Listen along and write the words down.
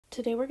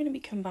Today we're going to be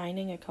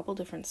combining a couple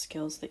different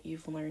skills that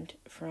you've learned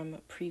from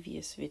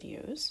previous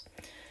videos.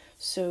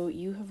 So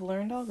you have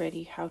learned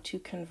already how to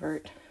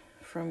convert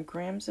from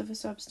grams of a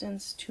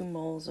substance to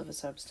moles of a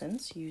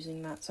substance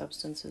using that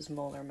substance's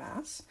molar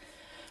mass,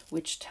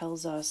 which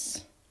tells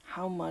us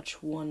how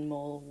much 1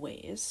 mole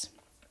weighs.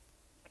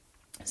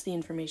 So the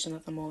information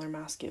that the molar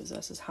mass gives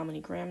us is how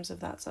many grams of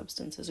that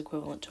substance is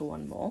equivalent to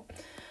 1 mole.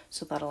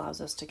 So that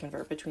allows us to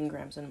convert between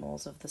grams and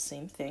moles of the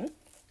same thing.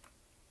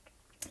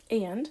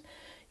 And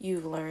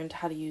you've learned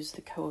how to use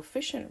the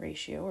coefficient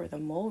ratio or the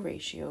mole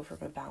ratio from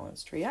a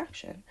balanced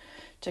reaction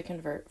to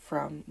convert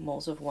from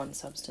moles of one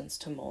substance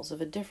to moles of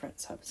a different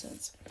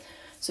substance.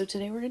 So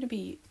today we're going to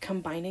be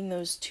combining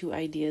those two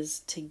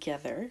ideas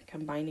together,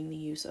 combining the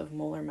use of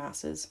molar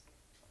masses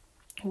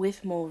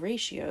with mole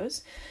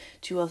ratios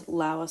to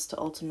allow us to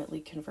ultimately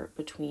convert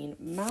between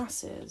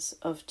masses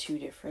of two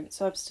different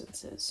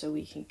substances. So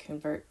we can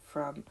convert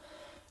from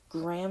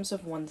grams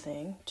of one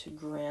thing to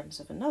grams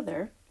of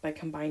another by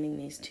combining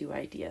these two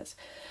ideas.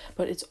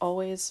 But it's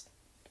always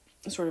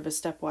sort of a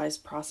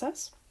stepwise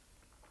process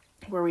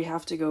where we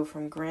have to go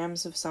from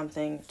grams of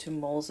something to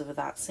moles of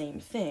that same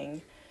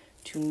thing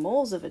to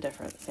moles of a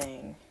different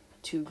thing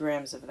to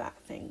grams of that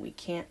thing. We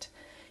can't,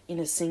 in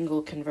a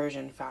single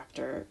conversion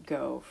factor,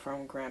 go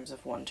from grams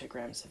of one to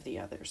grams of the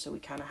other. So we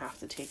kind of have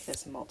to take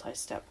this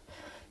multi-step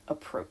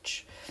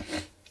approach.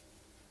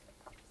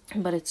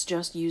 But it's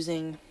just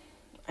using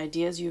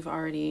ideas you've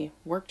already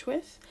worked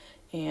with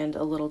and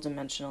a little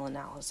dimensional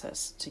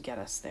analysis to get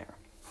us there.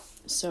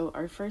 So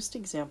our first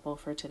example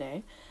for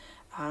today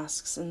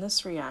asks, in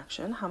this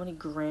reaction, how many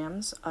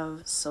grams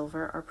of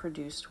silver are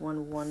produced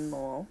when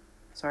 1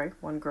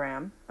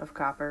 gram of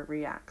copper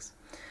reacts?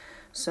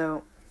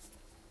 So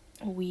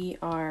we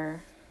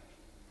are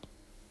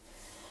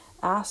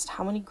asked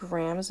how many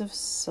grams of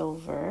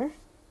silver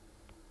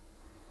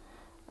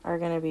are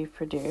going to be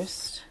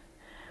produced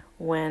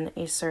when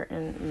a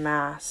certain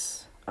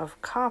mass of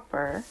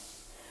copper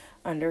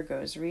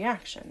undergoes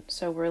reaction.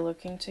 So we're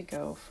looking to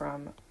go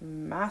from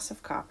mass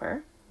of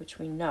copper, which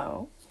we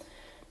know,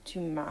 to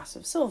mass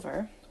of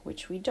silver,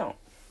 which we don't.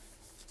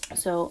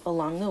 So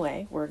along the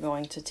way, we're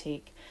going to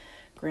take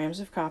grams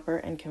of copper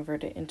and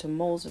convert it into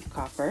moles of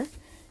copper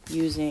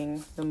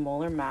using the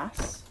molar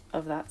mass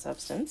of that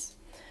substance,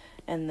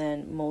 and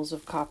then moles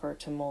of copper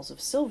to moles of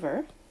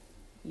silver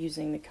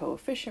using the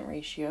coefficient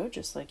ratio,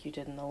 just like you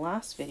did in the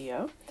last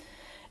video,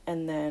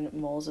 and then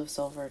moles of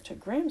silver to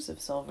grams of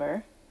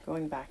silver,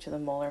 going back to the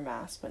molar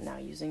mass, but now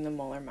using the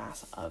molar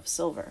mass of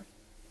silver.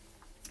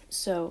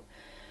 So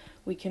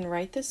we can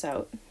write this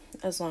out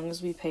as long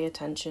as we pay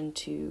attention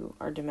to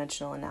our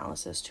dimensional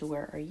analysis to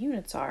where our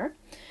units are,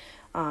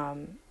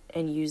 and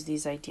use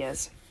these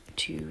ideas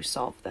to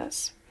solve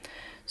this.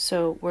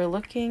 So we're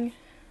looking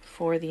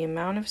for the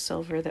amount of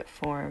silver that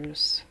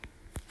forms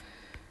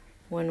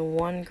when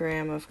 1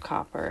 gram of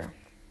copper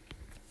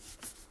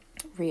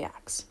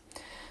reacts.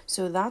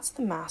 So that's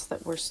the mass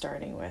that we're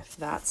starting with.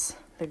 That's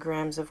the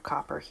grams of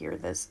copper here.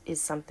 This is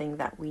something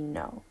that we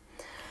know.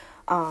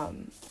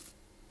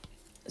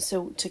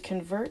 So to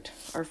convert,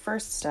 our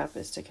first step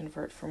is to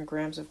convert from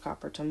grams of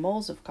copper to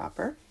moles of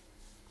copper.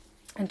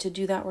 And to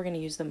do that, we're going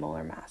to use the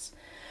molar mass,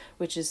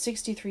 which is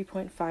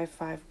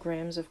 63.55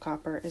 grams of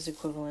copper is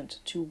equivalent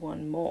to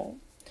 1 mole.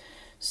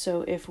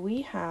 So if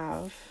we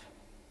have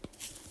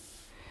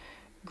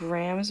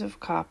grams of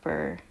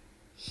copper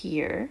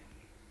here,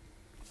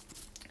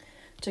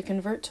 to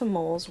convert to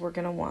moles, we're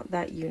going to want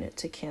that unit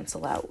to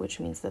cancel out, which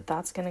means that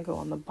that's going to go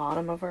on the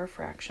bottom of our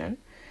fraction.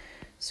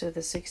 So the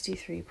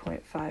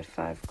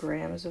 63.55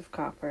 grams of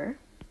copper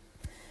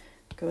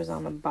goes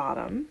on the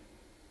bottom.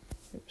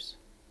 Oops.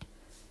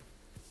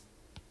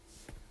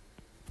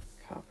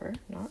 Copper,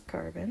 not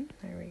carbon.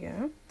 There we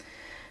go.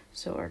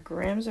 So our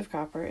grams of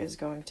copper is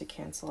going to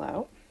cancel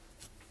out.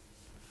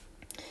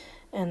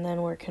 And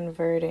then we're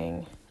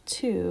converting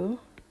to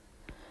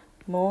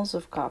moles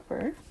of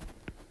copper.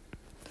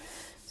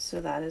 So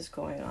that is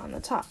going on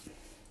the top.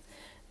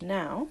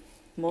 Now,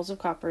 moles of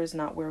copper is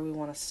not where we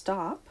want to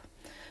stop,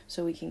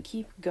 so we can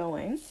keep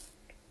going.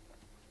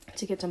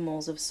 To get to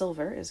moles of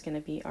silver is going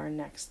to be our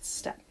next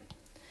step.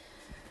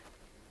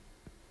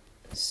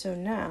 So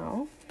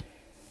now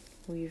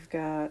we've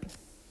got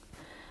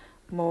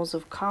moles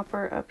of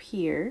copper up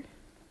here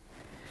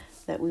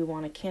that we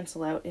want to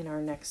cancel out in our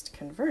next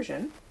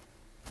conversion,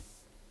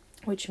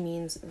 which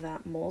means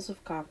that moles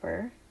of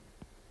copper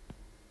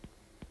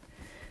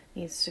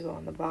needs to go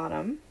on the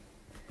bottom,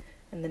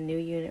 and the new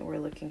unit we're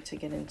looking to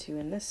get into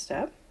in this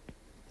step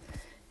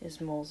is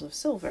moles of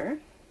silver,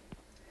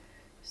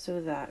 so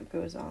that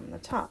goes on the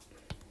top.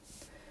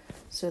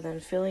 So then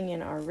filling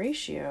in our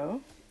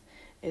ratio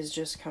is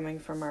just coming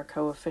from our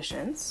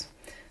coefficients,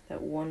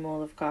 that 1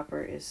 mole of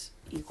copper is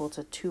equal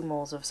to 2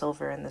 moles of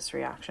silver in this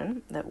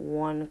reaction, that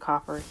 1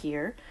 copper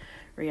here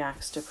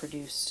reacts to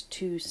produce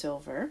 2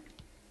 silver.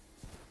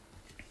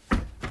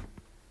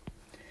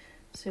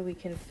 So we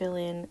can fill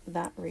in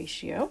that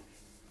ratio.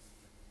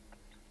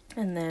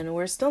 And then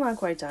we're still not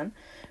quite done.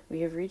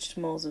 We have reached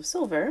moles of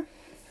silver,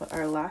 but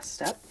our last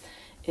step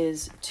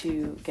is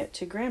to get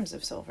to grams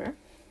of silver.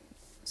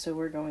 So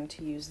we're going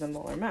to use the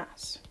molar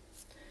mass.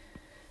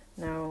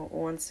 Now,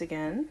 once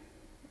again,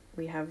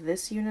 we have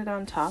this unit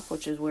on top,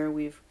 which is where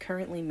we've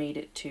currently made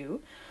it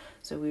to.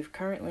 So we've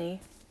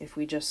currently, if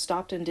we just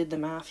stopped and did the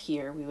math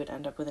here, we would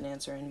end up with an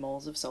answer in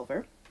moles of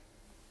silver.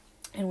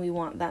 And we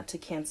want that to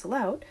cancel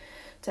out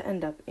to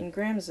end up in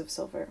grams of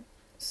silver.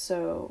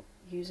 So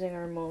using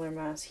our molar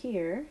mass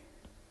here,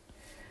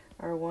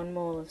 our 1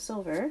 mole of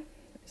silver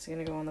is going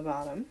to go on the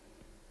bottom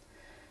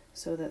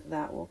so that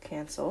that will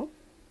cancel.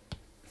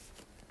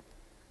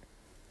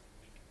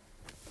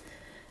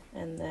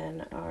 And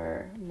then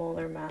our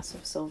molar mass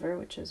of silver,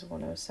 which is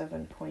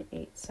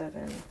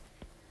 107.87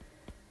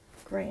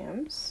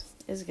 grams,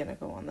 is going to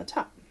go on the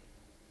top.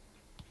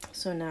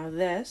 So now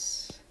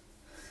this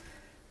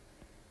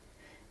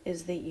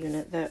is the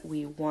unit that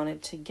we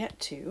wanted to get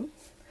to.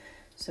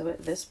 So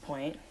at this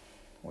point,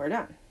 we're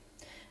done.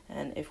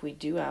 And if we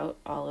do out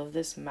all of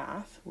this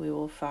math, we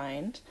will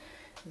find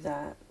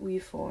that we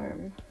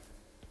form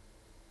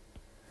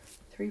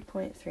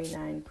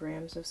 3.39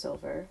 grams of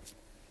silver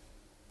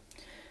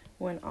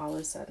when all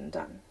is said and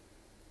done.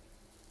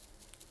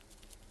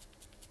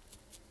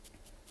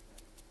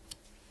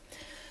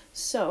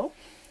 So,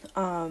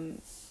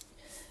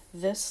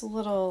 this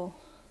little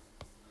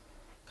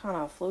kind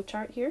of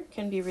flowchart here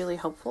can be really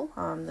helpful.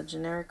 The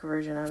generic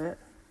version of it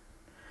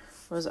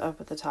was up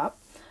at the top,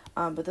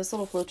 but this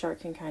little flowchart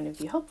can kind of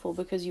be helpful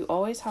because you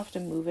always have to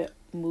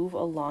move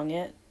along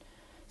it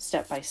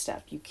step by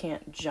step. You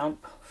can't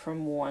jump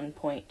from one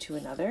point to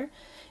another.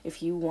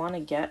 If you want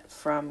to get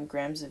from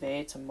grams of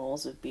A to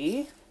moles of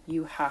B,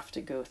 you have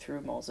to go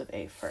through moles of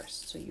A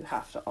first. So you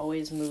have to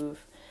always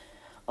move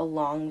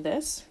along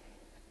this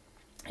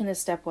in a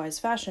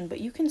stepwise fashion, but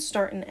you can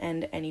start and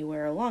end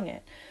anywhere along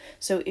it.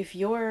 So if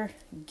you're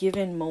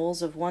given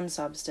moles of one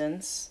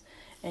substance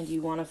and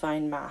you want to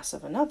find mass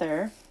of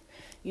another,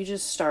 you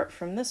just start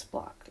from this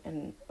block.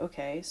 And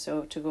okay,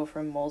 so to go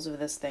from moles of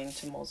this thing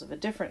to moles of a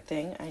different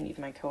thing, I need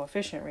my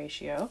coefficient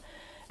ratio.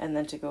 And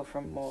then to go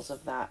from moles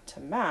of that to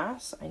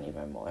mass, I need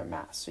my molar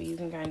mass. So you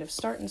can kind of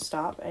start and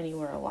stop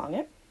anywhere along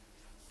it,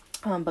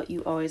 but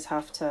you always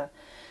have to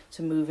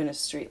move in a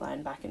straight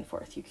line back and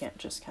forth. You can't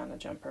just kind of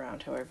jump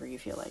around however you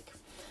feel like,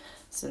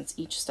 since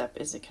each step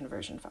is a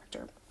conversion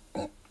factor.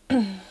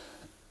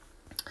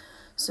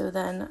 So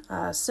then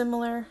a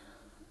similar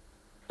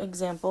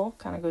example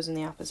kind of goes in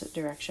the opposite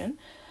direction,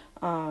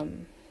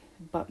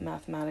 but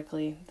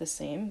mathematically the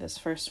same. This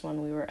first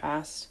one, we were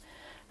asked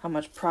how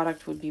much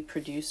product would be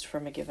produced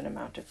from a given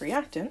amount of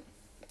reactant.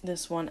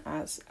 This one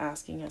is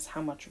asking us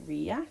how much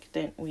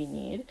reactant we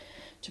need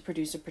to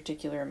produce a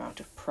particular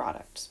amount of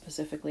product,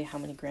 specifically how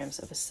many grams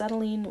of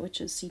acetylene, which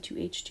is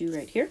C2H2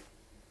 right here,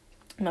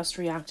 must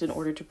react in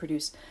order to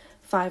produce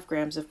 5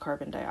 grams of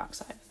carbon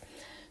dioxide.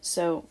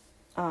 So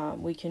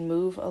we can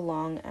move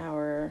along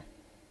our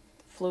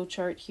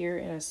flowchart here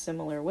in a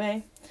similar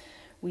way.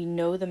 We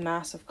know the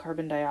mass of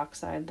carbon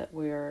dioxide that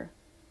we're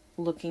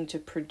looking to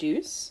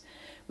produce.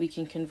 We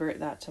can convert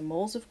that to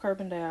moles of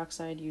carbon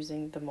dioxide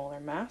using the molar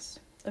mass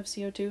of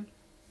CO2.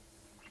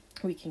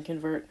 We can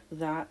convert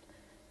that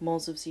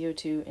moles of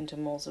CO2 into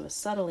moles of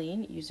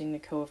acetylene using the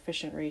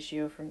coefficient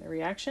ratio from the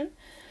reaction.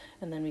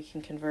 And then we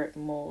can convert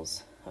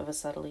moles of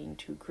acetylene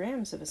to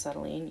grams of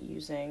acetylene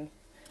using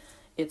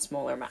its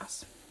molar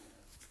mass.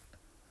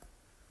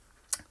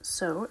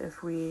 So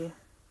if we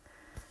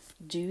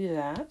do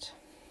that,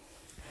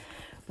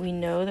 we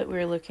know that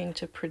we're looking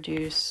to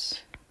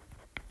produce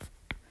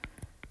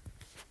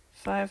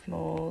 5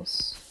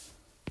 moles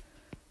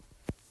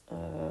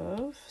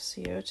of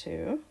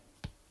CO2.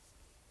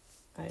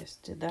 I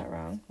just did that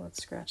wrong.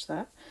 Let's scratch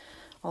that.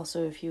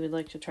 Also, if you would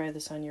like to try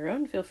this on your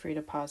own, feel free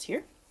to pause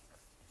here.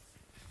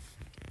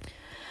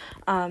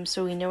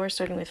 So we know we're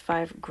starting with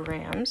 5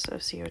 grams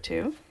of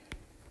CO2.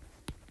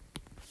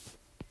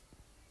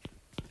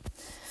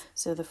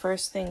 So the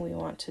first thing we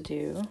want to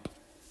do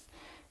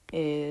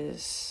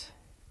is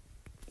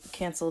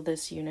cancel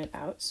this unit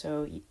out.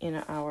 So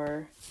in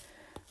our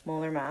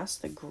molar mass,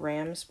 the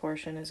grams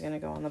portion is going to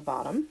go on the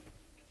bottom.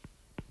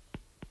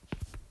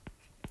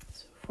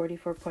 So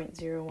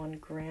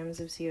 44.01 grams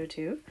of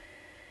CO2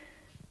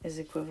 is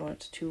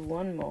equivalent to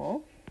 1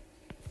 mole.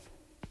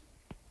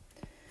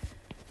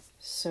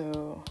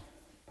 So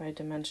by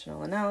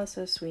dimensional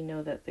analysis, we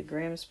know that the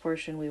grams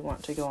portion we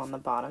want to go on the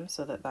bottom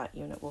so that that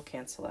unit will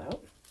cancel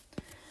out.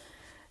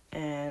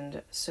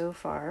 And so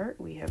far,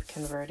 we have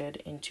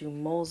converted into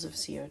moles of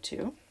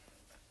CO2.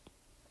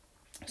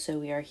 So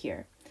we are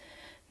here.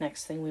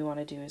 Next thing we want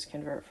to do is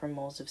convert from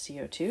moles of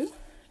CO2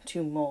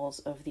 to moles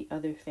of the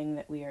other thing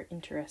that we are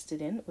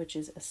interested in, which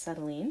is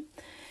acetylene,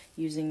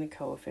 using the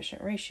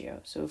coefficient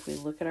ratio. So if we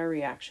look at our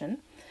reaction,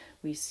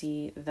 we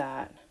see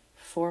that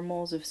 4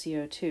 moles of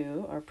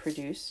CO2 are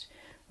produced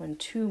when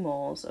 2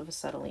 moles of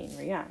acetylene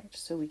react.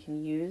 So we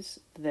can use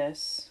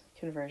this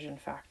conversion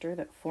factor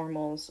that 4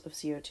 moles of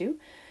CO2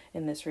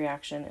 in this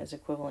reaction is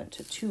equivalent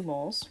to 2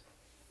 moles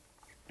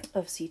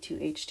of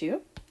C2H2.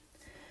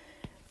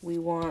 We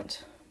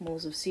want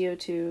moles of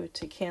CO2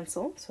 to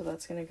cancel, so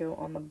that's going to go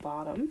on the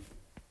bottom.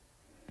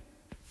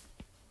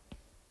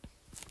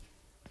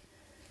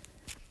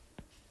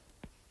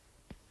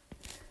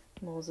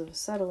 Moles of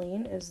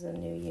acetylene is the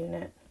new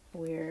unit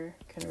we're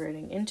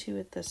converting into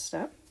at this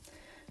step,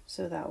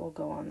 so that will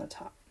go on the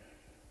top.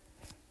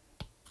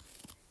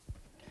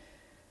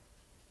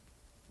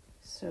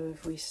 So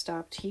if we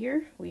stopped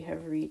here, we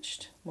have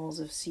reached moles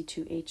of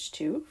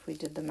C2H2. If we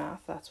did the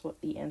math, that's what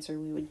the answer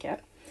we would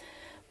get.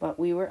 But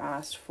we were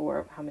asked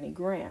for how many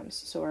grams.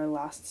 So our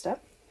last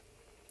step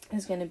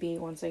is going to be,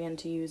 once again,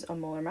 to use a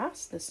molar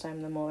mass, this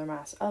time the molar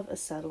mass of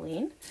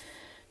acetylene,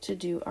 to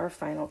do our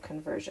final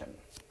conversion.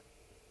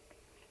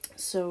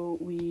 So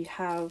we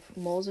have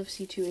moles of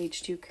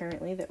C2H2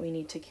 currently that we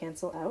need to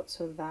cancel out,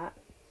 so that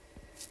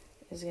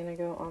is going to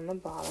go on the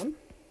bottom.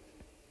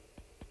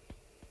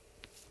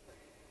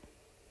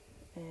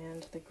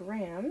 And the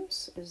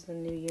grams is the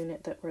new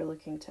unit that we're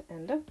looking to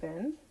end up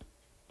in,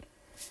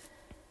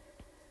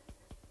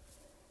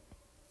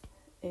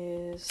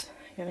 is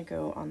going to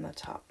go on the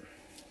top.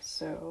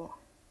 So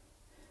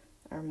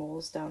our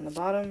moles down the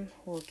bottom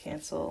will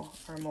cancel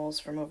our moles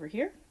from over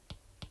here.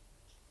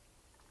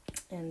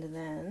 And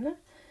then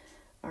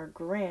our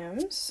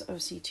grams of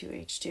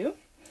C2H2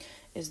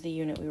 is the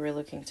unit we were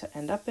looking to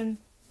end up in.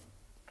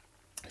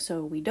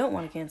 So we don't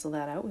want to cancel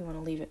that out. We want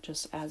to leave it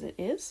just as it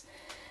is.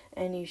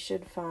 And you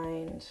should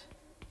find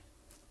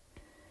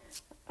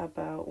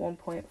about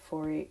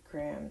 1.48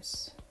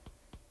 grams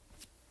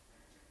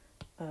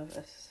of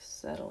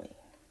acetylene.